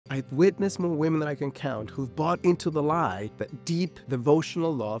I've witnessed more women than I can count who've bought into the lie that deep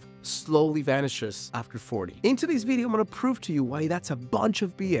devotional love slowly vanishes after 40. In today's video, I'm going to prove to you why that's a bunch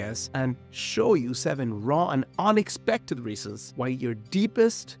of BS and show you 7 raw and unexpected reasons why your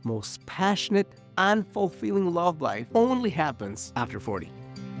deepest, most passionate, and fulfilling love life only happens after 40.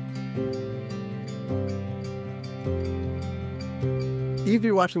 If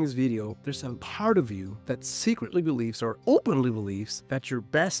you're watching this video, there's a part of you that secretly believes or openly believes that your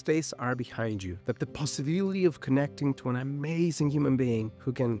best days are behind you, that the possibility of connecting to an amazing human being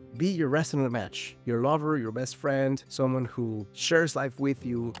who can be your resident match, your lover, your best friend, someone who shares life with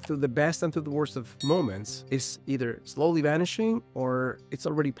you through the best and through the worst of moments is either slowly vanishing or it's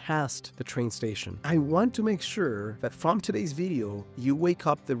already past the train station. I want to make sure that from today's video, you wake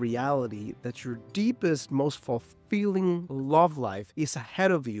up the reality that your deepest, most fulfilling love life is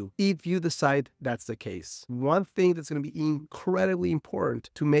ahead of you if you decide that's the case. One thing that's going to be incredibly important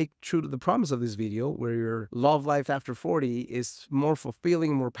to make true to the promise of this video, where your love life after 40 is more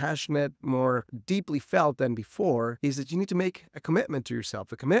fulfilling, more passionate, more deeply felt than before, is that you need to make a commitment to yourself.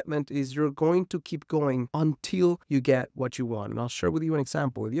 The commitment is you're going to keep going until you get what you want. And I'll share with you an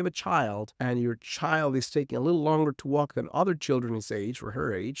example. If you have a child and your child is taking a little longer to walk than other children his age or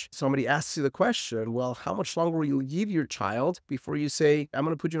her age, somebody asks you the question, well, how much longer will you give your child before you say, I'm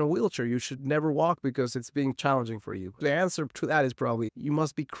going to put you in a wheelchair, you should never walk because it's being challenging for you? The answer to that is probably, you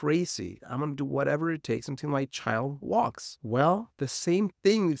must be crazy. I'm going to do whatever it takes until my child walks. Well, the same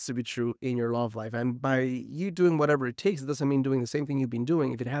thing needs to be true in your love life. And by you doing whatever it takes, it doesn't mean doing the same thing you've been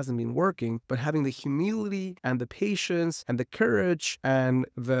doing if it hasn't been working, but having the humility and the patience and the courage and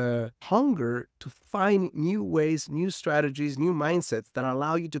the hunger to find new ways, new strategies, new mindsets that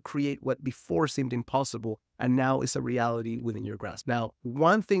allow you to create what before seemed impossible and now is a reality within your grasp. Now,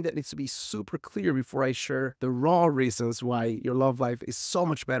 one thing that needs to be super clear before I share the raw reasons why your love life is so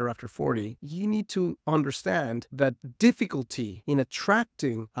much better after 40, you need to understand that difficulty in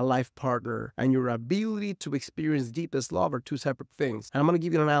attracting a life partner and your ability to experience deepest love are two separate things. And I'm going to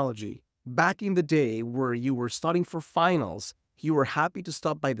give you an analogy. Back in the day where you were studying for finals, you were happy to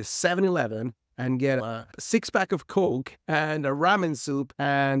stop by the 7-Eleven and get a 6-pack of Coke and a ramen soup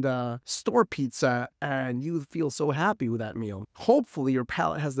and a store pizza, and you feel so happy with that meal. Hopefully your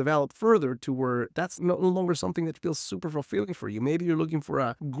palate has developed further to where that's no longer something that feels super fulfilling for you. Maybe you're looking for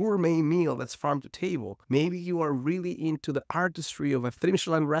a gourmet meal that's farm to table. Maybe you are really into the artistry of a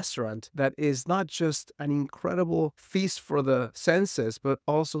 3-Michelin restaurant that is not just an incredible feast for the senses, but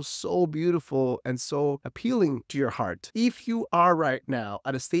also so beautiful and so appealing to your heart. If you are right now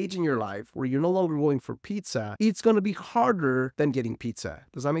at a stage in your life where you're no longer going for pizza, it's going to be harder than getting pizza.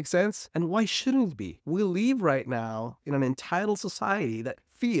 Does that make sense? And why shouldn't it be? We live right now in an entitled society that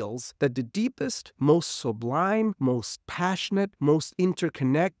feels that the deepest, most sublime, most passionate, most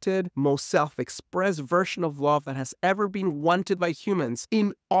interconnected, most self-expressed version of love that has ever been wanted by humans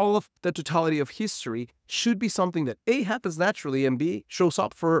in all of the totality of history should be something that A, happens naturally, and B, shows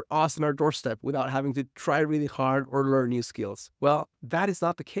up for us on our doorstep without having to try really hard or learn new skills. Well, that is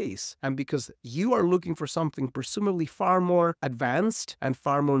not the case. And because you are looking for something presumably far more advanced and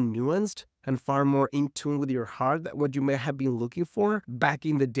far more nuanced and far more in tune with your heart than what you may have been looking for back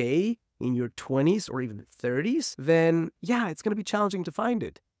in the day, in your 20s or even 30s, then yeah, it's going to be challenging to find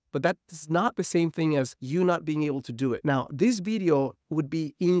it. But that is not the same thing as you not being able to do it. Now, this video would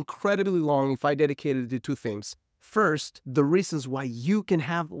be incredibly long if I dedicated it to 2 things. First, the reasons why you can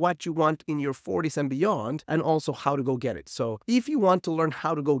have what you want in your 40s and beyond, and also how to go get it. So if you want to learn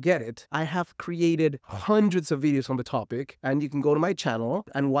how to go get it, I have created hundreds of videos on the topic, and you can go to my channel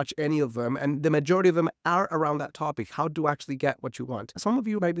and watch any of them. And the majority of them are around that topic, how to actually get what you want. Some of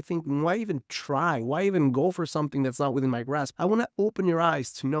you might be thinking, why even try? Why even go for something that's not within my grasp? I want to open your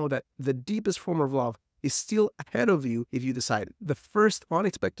eyes to know that the deepest form of love is still ahead of you if you decide. The first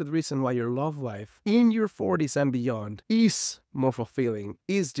unexpected reason why your love life in your 40s and beyond is more fulfilling,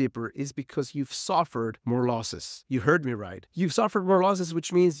 is deeper, is because you've suffered more losses. You heard me right. You've suffered more losses,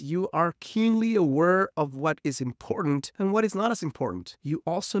 which means you are keenly aware of what is important and what is not as important. You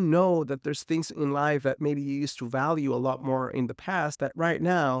also know that there's things in life that maybe you used to value a lot more in the past that right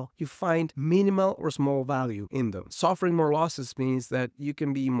now you find minimal or small value in them. Suffering more losses means that you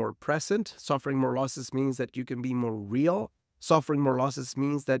can be more present. Suffering more losses means that you can be more real. Suffering more losses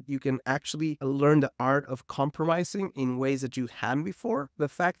means that you can actually learn the art of compromising in ways that you hadn't before. The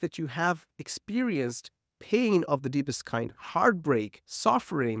fact that you have experienced pain of the deepest kind, heartbreak,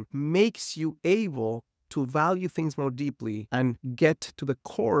 suffering, makes you able to value things more deeply and get to the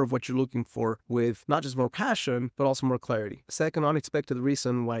core of what you're looking for with not just more passion, but also more clarity. Second unexpected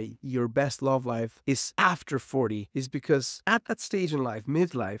reason why your best love life is after 40 is because at that stage in life,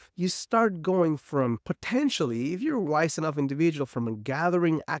 midlife, you start going from potentially, if you're a wise enough individual, from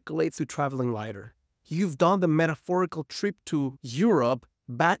gathering accolades to traveling lighter. You've done the metaphorical trip to Europe,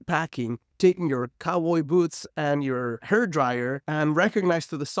 backpacking, taking your cowboy boots and your hairdryer, and recognize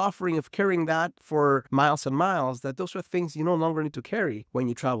through the suffering of carrying that for miles and miles that those are things you no longer need to carry when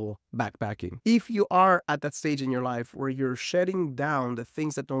you travel backpacking. If you are at that stage in your life where you're shedding down the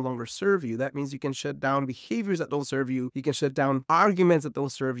things that no longer serve you, that means you can shut down behaviors that don't serve you. You can shut down arguments that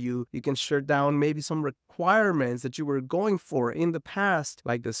don't serve you. You can shut down maybe some requirements that you were going for in the past,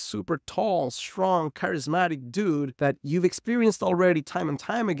 like the super tall, strong, charismatic dude that you've experienced already time and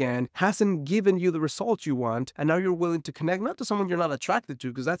time again, hasn't given you the results you want, and now you're willing to connect not to someone you're not attracted to,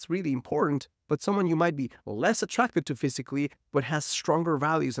 because that's really important, but someone you might be less attracted to physically, but has stronger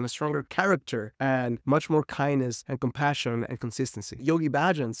values and a stronger character and much more kindness and compassion and consistency. Yogi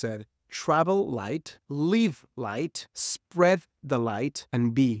Bhajan said, travel light, live light, spread the light,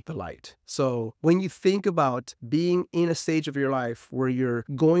 and be the light. So when you think about being in a stage of your life where you're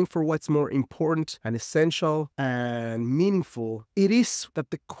going for what's more important and essential and meaningful, it is that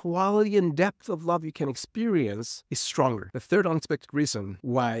the quality and depth of love you can experience is stronger. The third unexpected reason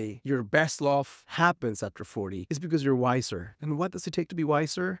why your best love happens after 40 is because you're wiser. And what does it take to be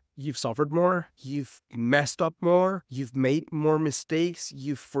wiser? You've suffered more, you've messed up more, you've made more mistakes,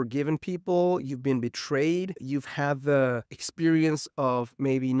 you've forgiven people, you've been betrayed, you've had the experience of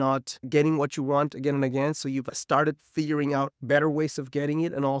maybe not getting what you want again and again, so you've started figuring out better ways of getting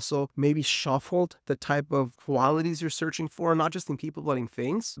it, and also maybe shuffled the type of qualities you're searching for, not just in people but in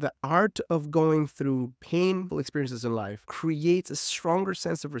things. The art of going through painful experiences in life creates a stronger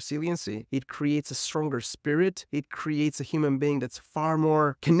sense of resiliency. It creates a stronger spirit. It creates a human being that's far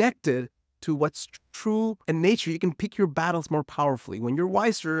more connected to what's true in nature. You can pick your battles more powerfully. When you're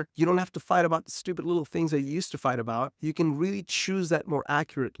wiser, you don't have to fight about the stupid little things that you used to fight about. You can really choose that more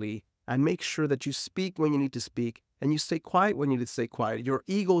accurately and make sure that you speak when you need to speak and you stay quiet when you need to stay quiet. Your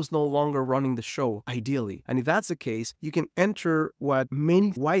ego is no longer running the show, ideally. And if that's the case, you can enter what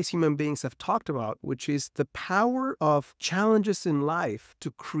many wise human beings have talked about, which is the power of challenges in life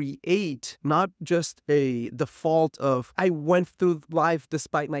to create not just a default of, I went through life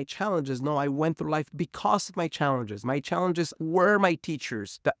despite my challenges. No, I went through life because of my challenges. My challenges were my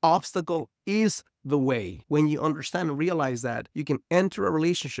teachers. The obstacle is the way. When you understand and realize that, you can enter a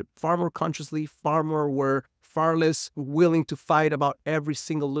relationship far more consciously, far more aware, far less willing to fight about every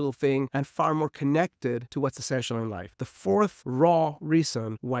single little thing, and far more connected to what's essential in life. The fourth raw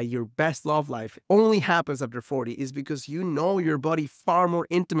reason why your best love life only happens after 40 is because you know your body far more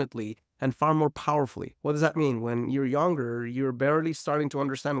intimately and far more powerfully. What does that mean? When you're younger, you're barely starting to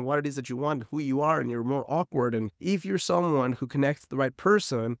understand what it is that you want, who you are, and you're more awkward. And if you're someone who connects with the right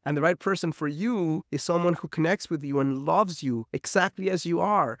person, and the right person for you is someone who connects with you and loves you exactly as you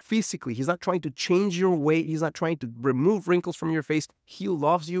are physically, he's not trying to change your weight, he's not trying to remove wrinkles from your face, he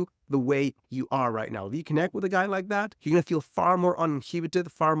loves you the way you are right now. If you connect with a guy like that, you're gonna feel far more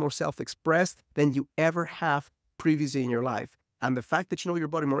uninhibited, far more self-expressed than you ever have previously in your life. And the fact that you know your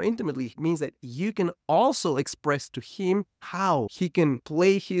body more intimately means that you can also express to him how he can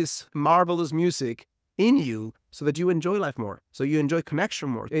play his marvelous music in you so that you enjoy life more, so you enjoy connection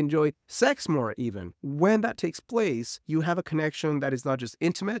more, enjoy sex more even. When that takes place, you have a connection that is not just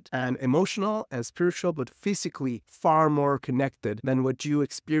intimate and emotional and spiritual, but physically far more connected than what you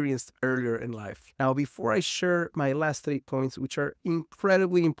experienced earlier in life. Now, before I share my last 3 points, which are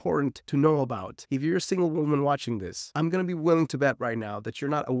incredibly important to know about, if you're a single woman watching this, I'm going to be willing to bet right now that you're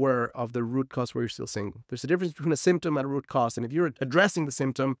not aware of the root cause where you're still single. There's a difference between a symptom and a root cause, and if you're addressing the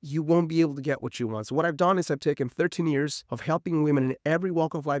symptom, you won't be able to get what you want. So what I've done is I've taken 13 years of helping women in every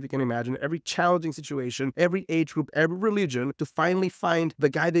walk of life you can imagine, every challenging situation, every age group, every religion, to finally find the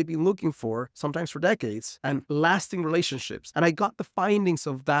guy they've been looking for, sometimes for decades, and lasting relationships. And I got the findings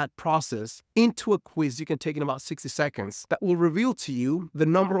of that process into a quiz you can take in about 60 seconds that will reveal to you the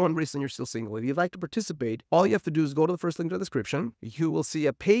 #1 reason you're still single. If you'd like to participate, all you have to do is go to the first link to the description. You will see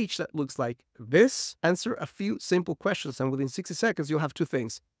a page that looks like this. Answer a few simple questions, and within 60 seconds, you'll have 2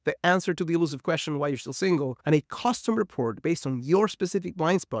 things: the answer to the elusive question why you're still single, and a custom report based on your specific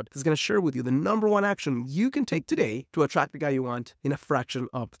blind spot that's going to share with you the #1 action you can take today to attract the guy you want in a fraction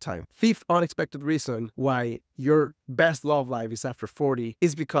of the time. Fifth unexpected reason why your best love life is after 40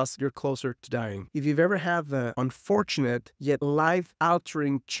 is because you're closer to dying. If you've ever had the unfortunate yet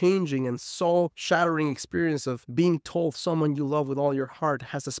life-altering, changing, and soul-shattering experience of being told someone you love with all your heart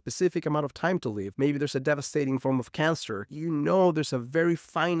has a specific amount of time to live, maybe there's a devastating form of cancer, you know there's a very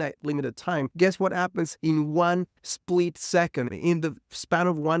finite, limited time. Guess what happens in one split second, in the span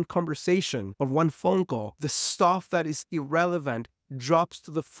of one conversation or one phone call? The stuff that is irrelevant drops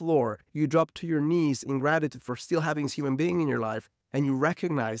to the floor. You drop to your knees in gratitude for still having this human being in your life, and you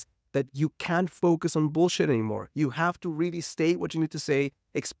recognize that you can't focus on bullshit anymore. You have to really state what you need to say,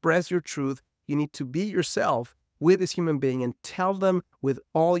 express your truth. You need to be yourself with this human being and tell them with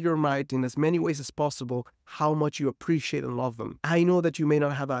all your might in as many ways as possible how much you appreciate and love them. I know that you may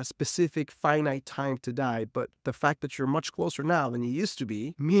not have a specific finite time to die, but the fact that you're much closer now than you used to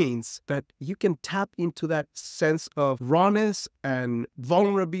be means that you can tap into that sense of rawness and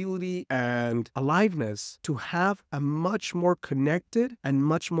vulnerability and aliveness to have a much more connected and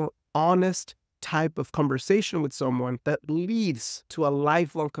much more honest type of conversation with someone that leads to a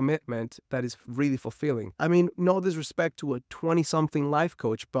lifelong commitment that is really fulfilling. I mean, no disrespect to a 20-something life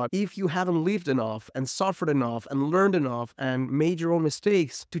coach, but if you haven't lived enough and suffered enough and learned enough and made your own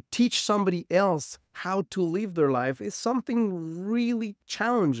mistakes to teach somebody else how to live their life is something really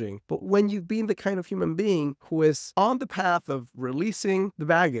challenging. But when you've been the kind of human being who is on the path of releasing the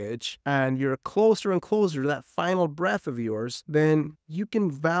baggage and you're closer and closer to that final breath of yours, then you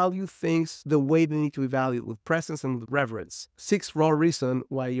can value things the way they need to be valued, with presence and with reverence. 6th raw reason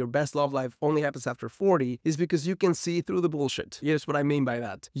why your best love life only happens after 40 is because you can see through the bullshit. Here's what I mean by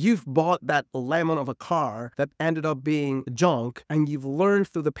that. You've bought that lemon of a car that ended up being junk, and you've learned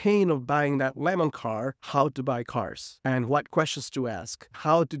through the pain of buying that lemon car how to buy cars and what questions to ask,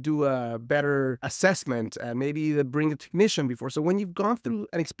 how to do a better assessment, and maybe bring a technician before. So when you've gone through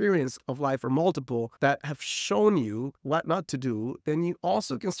an experience of life or multiple that have shown you what not to do, then you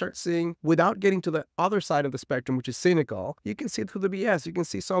also can start seeing, without getting to the other side of the spectrum, which is cynical, you can see through the BS. You can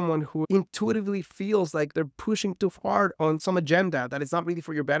see someone who intuitively feels like they're pushing too hard on some agenda that is not really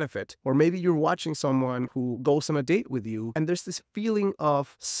for your benefit. Or maybe you're watching someone who goes on a date with you and there's this feeling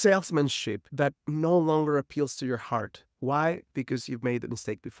of salesmanship that no longer appeals to your heart. Why? Because you've made the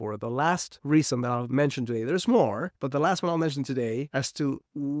mistake before. The last reason that I'll mention today, there's more, but the last one I'll mention today as to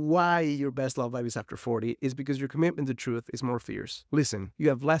why your best love life is after 40 is because your commitment to truth is more fierce. Listen, you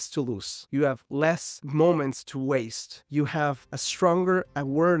have less to lose. You have less moments to waste. You have a stronger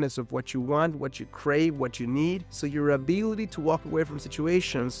awareness of what you want, what you crave, what you need. So your ability to walk away from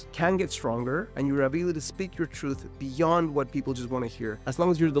situations can get stronger, and your ability to speak your truth beyond what people just want to hear. As long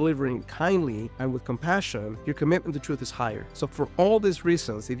as you're delivering kindly and with compassion, your commitment to truth is higher. So for all these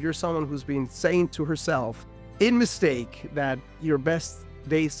reasons, if you're someone who's been saying to herself in mistake that your best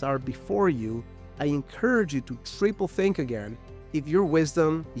days are before you, I encourage you to triple think again. If your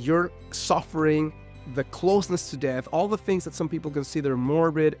wisdom, your suffering, the closeness to death, all the things that some people consider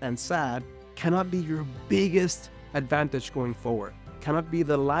morbid and sad cannot be your biggest advantage going forward, cannot be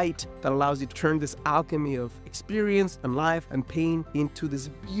the light that allows you to turn this alchemy of experience and life and pain into this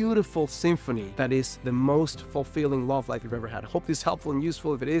beautiful symphony that is the most fulfilling love life you've ever had. I hope this is helpful and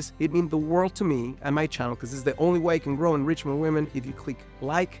useful. If it is, it means the world to me and my channel, because this is the only way I can grow and reach more women. If you click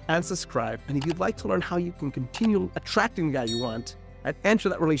like and subscribe, and if you'd like to learn how you can continue attracting the guy you want and enter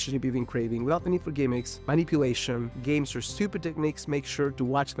that relationship you've been craving without the need for gimmicks, manipulation, games, or stupid techniques, make sure to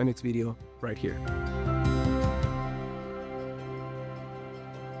watch the next video right here.